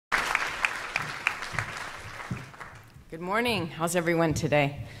Good morning. How's everyone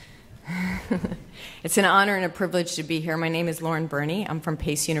today? It's an honor and a privilege to be here. My name is Lauren Burney. I'm from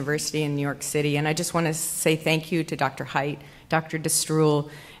Pace University in New York City, and I just want to say thank you to Dr. Haidt, Dr. DeStruhl,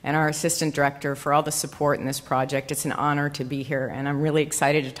 and our assistant director for all the support in this project. It's an honor to be here, and I'm really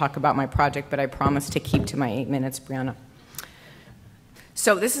excited to talk about my project, but I promise to keep to my 8 minutes, Brianna.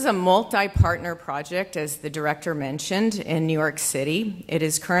 So this is a multi-partner project, as the director mentioned, in New York City. It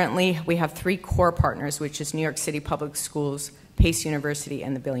is currently, we have 3 core partners, which is New York City Public Schools, Pace University,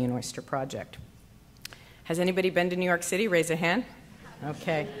 and the Billion Oyster Project. Has anybody been to New York City? Raise a hand.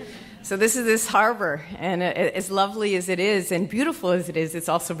 Okay. So this is this harbor, and as lovely as it is and beautiful as it is, it's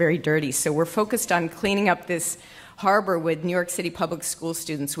also very dirty. So we're focused on cleaning up this harbor with New York City Public School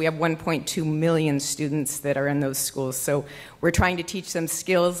students. We have 1.2 million students that are in those schools. So we're trying to teach them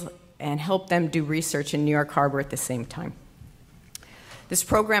skills and help them do research in New York Harbor at the same time. This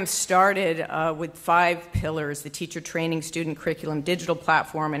program started with 5 pillars: the teacher training, student curriculum, digital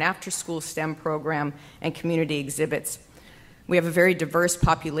platform, an after-school STEM program, and community exhibits. We have a very diverse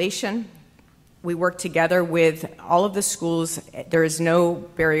population. We work together with all of the schools. There is no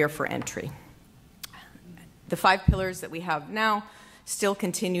barrier for entry. The 5 pillars that we have now still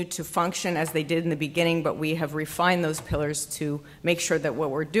continue to function as they did in the beginning, but we have refined those pillars to make sure that what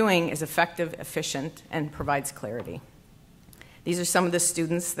we're doing is effective, efficient, and provides clarity. These are some of the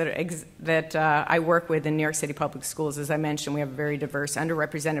students that I work with in New York City Public Schools. As I mentioned, we have a very diverse,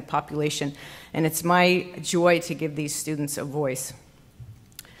 underrepresented population, and it's my joy to give these students a voice.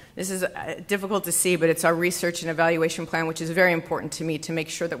 This is difficult to see, but it's our research and evaluation plan, which is very important to me, to make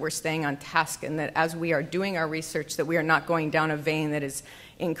sure that we're staying on task and that as we are doing our research, that we are not going down a vein that is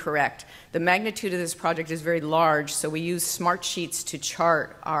incorrect. The magnitude of this project is very large, so we use smart sheets to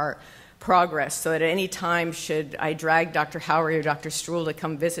chart our progress so that at any time, should I drag Dr. Howery or Dr. Struhl to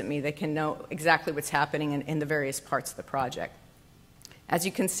come visit me, they can know exactly what's happening in the various parts of the project. As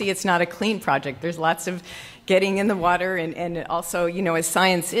you can see, it's not a clean project. There's lots of getting in the water, and also, you know, as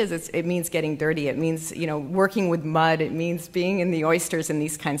science is, it means getting dirty. It means, you know, working with mud. It means being in the oysters and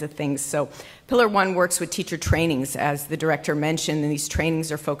these kinds of things. So Pillar 1 works with teacher trainings, as the director mentioned, and these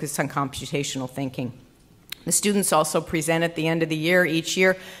trainings are focused on computational thinking. The students also present at the end of the year, each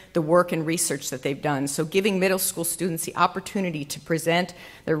year, the work and research that they've done. So giving middle school students the opportunity to present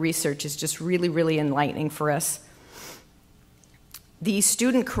their research is just really, really enlightening for us. The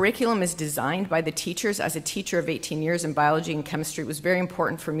student curriculum is designed by the teachers. As a teacher of 18 years in biology and chemistry, it was very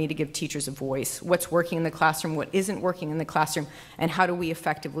important for me to give teachers a voice. What's working in the classroom, what isn't working in the classroom, and how do we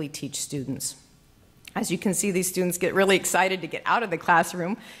effectively teach students? As you can see, these students get really excited to get out of the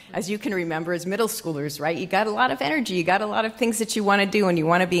classroom. As you can remember, as middle schoolers, right? You got a lot of energy, you got a lot of things that you want to do, and you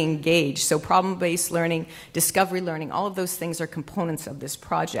want to be engaged. So problem-based learning, discovery learning, all of those things are components of this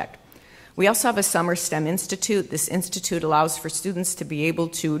project. We also have a summer STEM institute. This institute allows for students to be able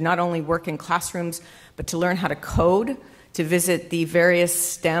to not only work in classrooms, but to learn how to code, to visit the various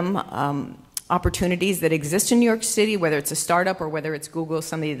STEM opportunities that exist in New York City, whether it's a startup or whether it's Google,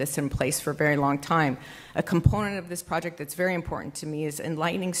 somebody that's in place for a very long time. A component of this project that's very important to me is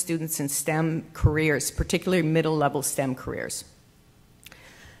enlightening students in STEM careers, particularly middle-level STEM careers.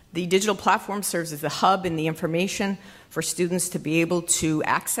 The digital platform serves as the hub and the information for students to be able to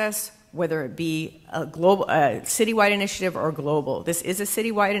access, whether it be a citywide initiative or global. This is a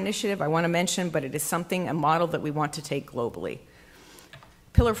citywide initiative, I want to mention, but it is something, a model that we want to take globally.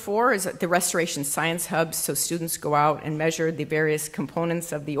 Pillar 4 is the Restoration Science Hub, so students go out and measure the various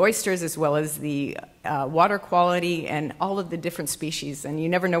components of the oysters as well as the water quality and all of the different species, and you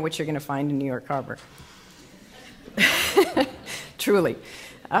never know what you're going to find in New York Harbor. Truly.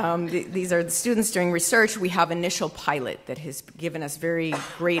 These are the students doing research. We have initial pilot that has given us very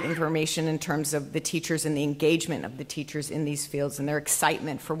great information in terms of the teachers and the engagement of the teachers in these fields and their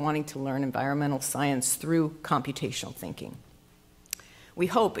excitement for wanting to learn environmental science through computational thinking. We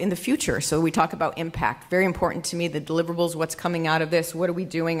hope in the future, so we talk about impact. Very important to me, the deliverables, what's coming out of this, what are we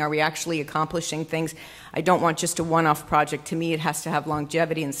doing, are we actually accomplishing things? I don't want just a one-off project. To me, it has to have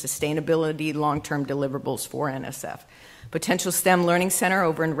longevity and sustainability, long-term deliverables for NSF. Potential STEM Learning Center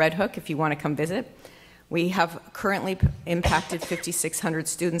over in Red Hook, if you want to come visit. We have currently impacted 5,600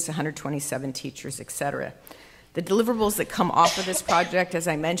 students, 127 teachers, etc. The deliverables that come off of this project, as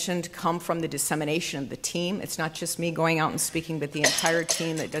I mentioned, come from the dissemination of the team. It's not just me going out and speaking, but the entire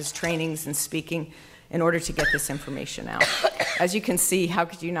team that does trainings and speaking in order to get this information out. As you can see, how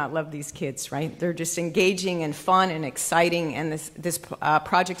could you not love these kids, right? They're just engaging and fun and exciting, and this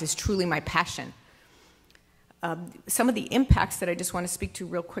project is truly my passion. Some of the impacts that I just want to speak to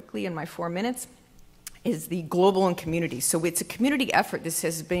real quickly in my 4 minutes is the global and community. So it's a community effort. This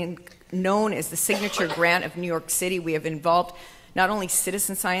has been known as the signature grant of New York City. We have involved not only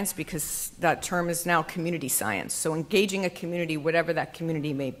citizen science, because that term is now community science, so engaging a community, whatever that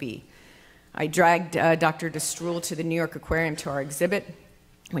community may be. I dragged Dr. DeStruhl to the New York Aquarium to our exhibit.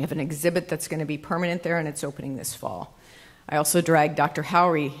 We have an exhibit that's going to be permanent there, and it's opening this fall. I also dragged Dr.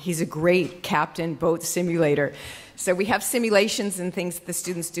 Howery. He's a great captain boat simulator. So we have simulations and things that the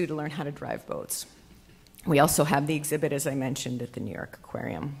students do to learn how to drive boats. We also have the exhibit, as I mentioned, at the New York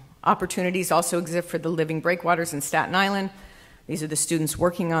Aquarium. Opportunities also exist for the living breakwaters in Staten Island. These are the students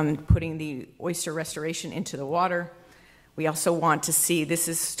working on putting the oyster restoration into the water. We also want to see, this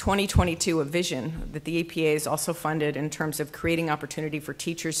is 2022, a vision that the EPA is also funded in terms of creating opportunity for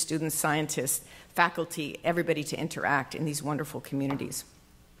teachers, students, scientists, faculty, everybody to interact in these wonderful communities,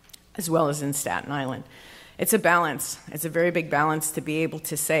 as well as in Staten Island. It's a balance. It's a very big balance to be able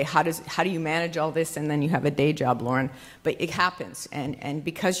to say, how do you manage all this, and then you have a day job, Lauren? But it happens, and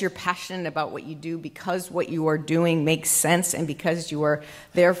because you're passionate about what you do, because what you are doing makes sense, and because you are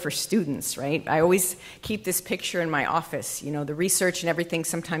there for students, right? I always keep this picture in my office. You know, the research and everything,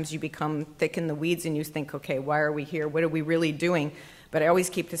 sometimes you become thick in the weeds and you think, okay, why are we here? What are we really doing? But I always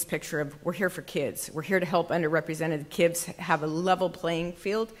keep this picture of, we're here for kids. We're here to help underrepresented kids have a level playing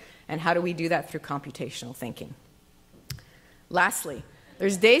field. And how do we do that through computational thinking? Lastly,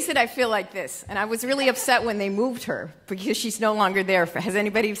 there's days that I feel like this, and I was really upset when they moved her because she's no longer there. Has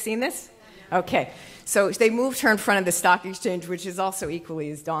anybody seen this? Okay, so they moved her in front of the stock exchange, which is also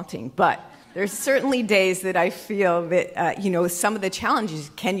equally as daunting. But there's certainly days that I feel that, some of the challenges,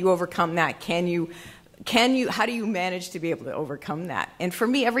 can you overcome that? How do you manage to be able to overcome that? And for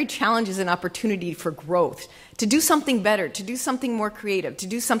me, every challenge is an opportunity for growth, to do something better, to do something more creative, to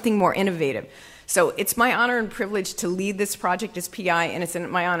do something more innovative. So it's my honor and privilege to lead this project as PI, and it's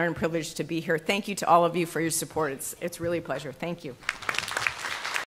my honor and privilege to be here. Thank you to all of you for your support. It's really a pleasure. Thank you.